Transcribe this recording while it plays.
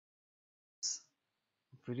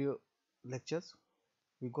video lectures,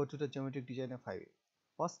 we go to the geometric design of highway.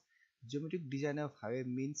 First, geometric design of highway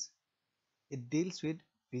means it deals with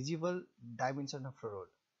visible dimension of a road,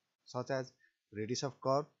 such as radius of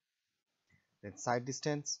curve, then side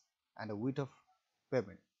distance, and the width of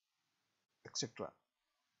pavement, etc.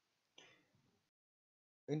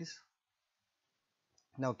 In this,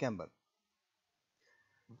 now camber.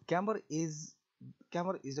 Camber is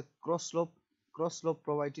a cross slope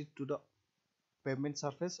provided to the pavement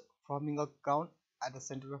surface, forming a crown at the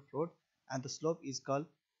center of road, and the slope is called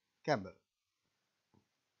camber.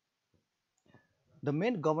 The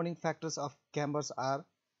main governing factors of cambers are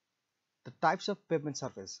the types of pavement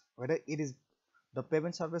surface, whether it is the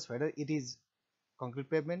pavement surface, whether it is concrete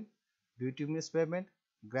pavement, bituminous pavement,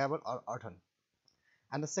 gravel or earthen.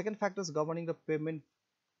 And the second factors governing the pavement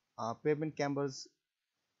cambers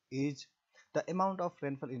is the amount of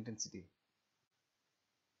rainfall intensity.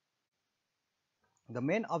 The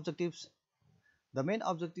main objective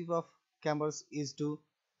of cambers is to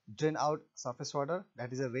drain out surface water,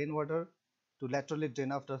 that is a rainwater, to laterally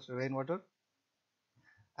drain out the rainwater.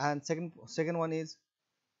 And second one is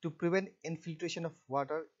to prevent infiltration of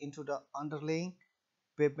water into the underlying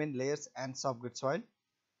pavement layers and subgrade soil,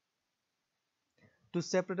 to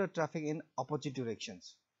separate the traffic in opposite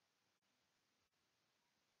directions,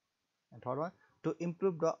 and third one, to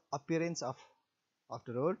improve the appearance of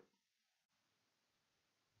the road.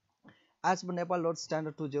 As per Nepal Road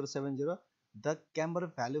Standard 2070, the camber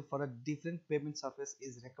value for a different pavement surface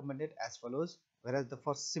is recommended as follows. Whereas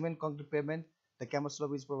for cement concrete pavement, the camber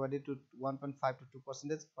slope is provided to 1.5 to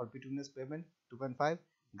 2%, for bituminous pavement 2.5,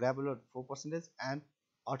 gravel road 4%, and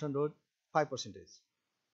earthen road 5%.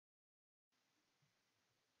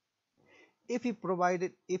 If we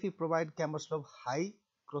provide camber slope high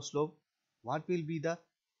cross slope, what will be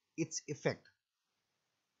its effect?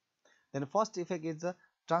 Then the first effect is the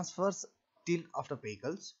transverse tilt of the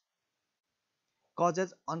vehicles,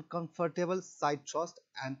 causes uncomfortable side thrust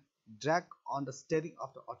and drag on the steering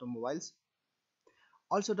of the automobiles.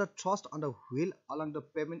 Also, the thrust on the wheel along the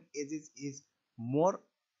pavement edges is more,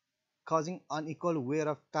 causing unequal wear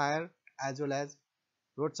of tire as well as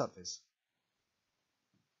road surface.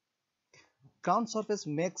 Ground surface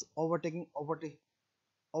makes overtaking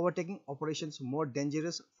operations more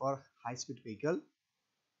dangerous for high-speed vehicle.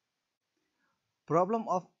 Problem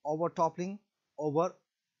of overtoppling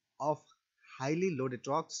of highly loaded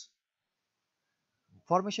trucks.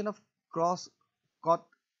 Formation of cross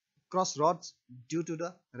roads due to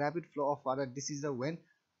the rapid flow of water. This is the when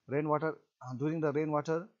rainwater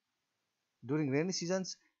during rainy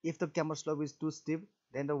seasons. If the camber slope is too steep,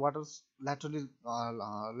 then the water laterally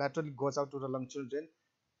goes out to the Longchul drain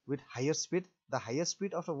with higher speed. The higher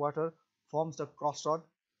speed of the water forms the cross rod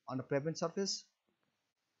on the pavement surface.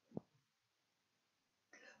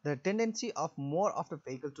 The tendency of more of the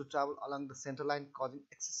vehicle to travel along the center line, causing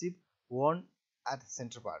excessive worn at the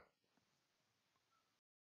center part.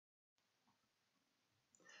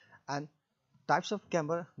 And types of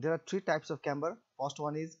camber, there are three types of camber. First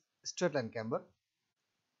one is straight line camber.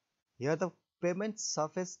 Here the pavement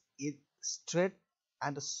surface is straight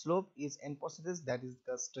and the slope is n percentage, that is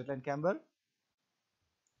the straight line camber.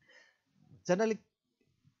 Generally,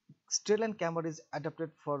 straight line camber is adapted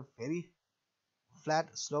for very flat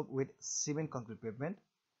slope with cement concrete pavement.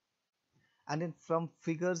 And then from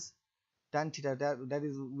figures tan theta, that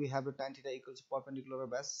is we have the tan theta equals perpendicular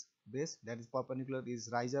base, that is perpendicular is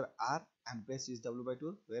riser r and base is w by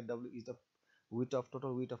 2, where w is the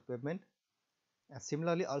total width of pavement. And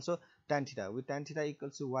similarly also tan theta, with tan theta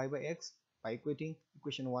equals to y by x, by equating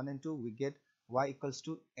equation 1 and 2 we get y equals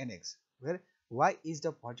to nx, where y is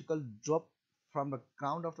the vertical drop from the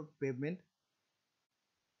ground of the pavement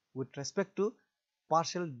with respect to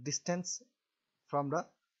partial distance from the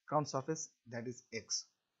ground surface, that is x.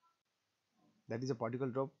 That is a particle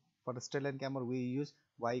drop. For the straight line camber we use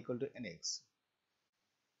y equal to nx.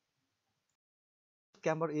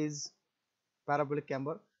 Camber is parabolic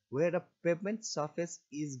camber, where the pavement surface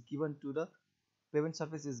is given to the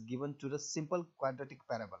simple quadratic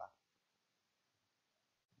parabola.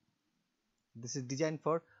 This is designed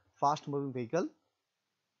for fast moving vehicle.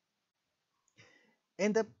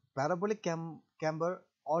 In the parabolic camber,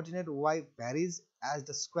 ordinate y varies as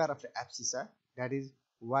the square of the abscissa, that is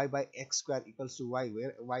y by x square equals to y,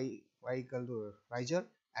 where y equal to riser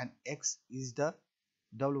and x is the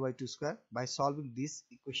w by 2 square. By solving these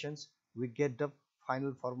equations we get the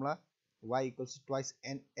final formula y equals to twice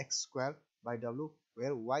n x square by w,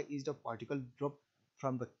 where y is the particle drop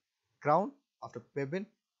from the ground of the pavement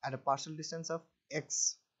at a partial distance of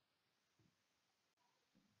x.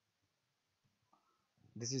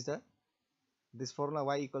 This is the This formula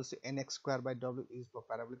y equals to nx square by w is for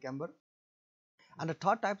parabolic camber. And the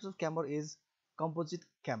third types of camber is composite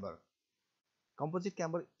camber. Composite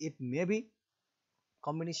camber, it may be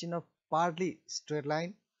combination of partly straight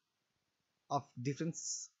line of different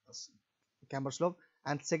camber slope,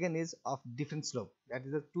 and second is of different slope, that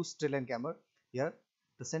is the two straight line camber. Here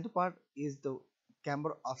the center part is the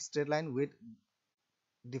camber of straight line with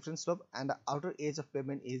different slope, and the outer edge of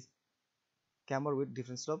pavement is camber with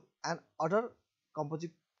different slope. And other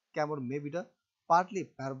composite camber may be the partly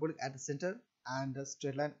parabolic at the center and the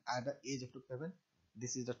straight line at the edge of the pavement.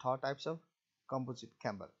 This is the third types of composite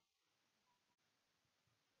camber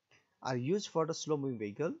are used for the slow moving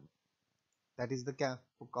vehicle. That is the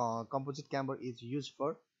composite camber is used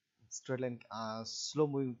for straight line slow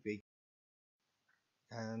moving vehicle.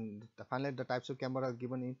 And finally the types of camber are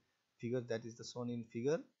given in figure, that is the shown in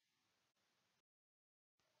figure.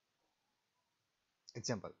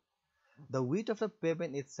 Example: the width of the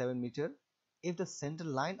pavement is 7 meter. If the center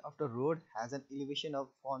line of the road has an elevation of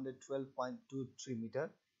 412.23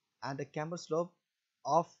 meter and the camber slope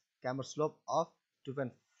of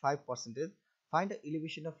 2.5%, find the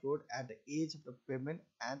elevation of road at the edge of the pavement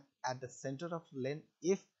and at the center of the lane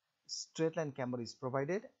if straight line camber is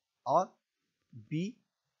provided, or B,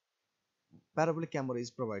 parabolic camber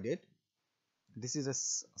is provided. This is a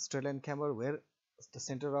straight line camber where the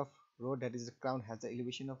center of road, that is the crown, has the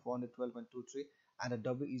elevation of 412.23 and the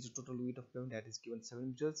W is the total width of pavement, that is given 7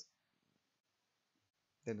 meters.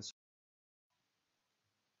 Then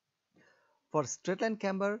for straight line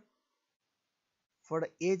camber, for the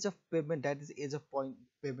edge of pavement, that is edge of point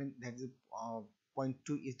pavement, that is point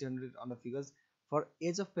 2 is denoted on the figures. For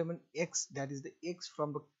edge of pavement x, that is the x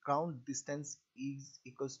from the crown distance is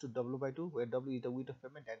equals to w by 2, where w is the width of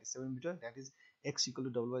pavement, that is 7 meter, that is x equal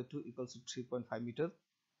to w by 2 equals to 3.5 meter.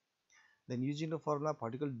 Then using the formula,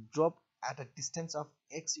 particle drop at a distance of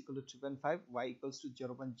x equal to 3.5, y equals to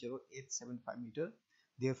 0.0875 meter.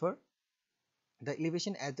 Therefore the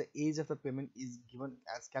elevation at the edge of the pavement is given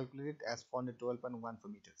as calculated as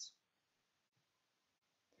 412.14 meters.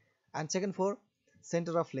 And second, for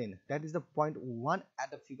center of lane, that is the point 1 at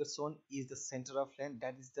the figure shown is the center of lane,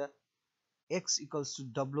 that is the x equals to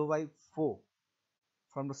w by 4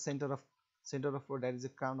 from the center of road, that is the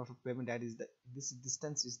crown of a pavement, that is the this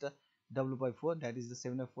distance is the w by 4, that is the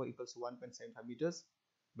 7 of 4 equals to 1.75 meters.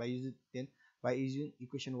 By using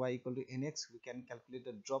equation y equal to nx, we can calculate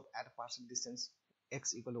the drop at a partial distance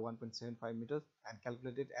x equal to 1.75 meters and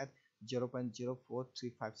calculate it at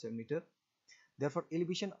 0.04357 meter. Therefore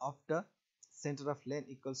elevation of the center of lane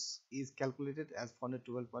is calculated as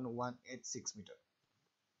 412.186 meter.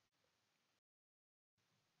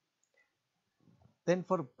 Then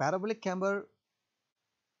for parabolic camber,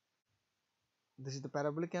 this is the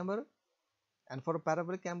parabolic camber, and for a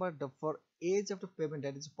parabolic camber, the for edge of the pavement,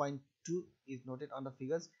 that is point 2 is noted on the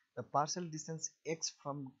figures. The partial distance x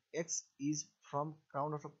is from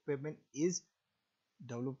crown of the pavement is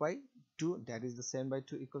w by 2, that is the 7 by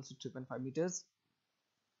 2 equals to 3.5 meters.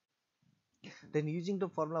 Then using the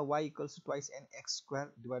formula y equals to twice n x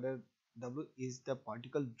square divided w is the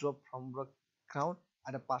particle drop from the crown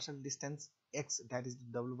at a partial distance x, that is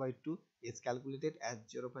w by 2, is calculated as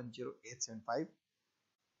 0.0875.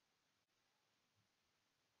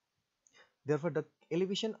 Therefore the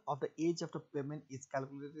elevation of the edge of the pavement is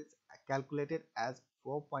calculated as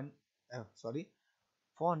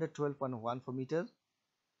 412.14 meters.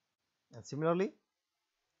 And similarly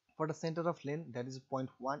for the center of lane, that is point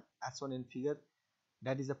 1 as shown in figure,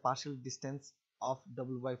 that is the partial distance of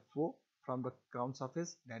w by 4 from the crown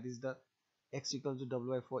surface, that is the x equals to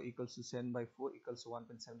w by 4 equals to 7 by 4 equals to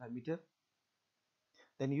 1.75 meter.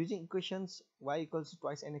 Then using equations y equals to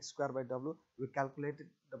twice nx square by w, we calculated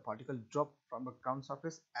the particle drop from the crown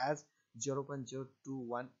surface as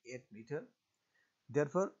 0.0218 meter.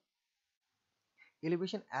 Therefore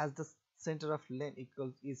elevation as the center of lane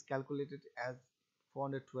is calculated as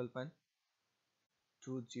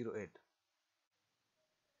 412.208.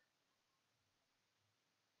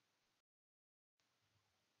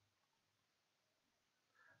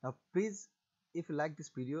 Now please, if you like this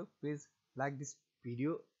video, please like this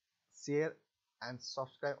video, share and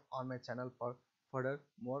subscribe on my channel for further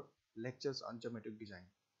more lectures on geometric design.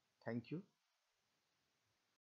 Thank you.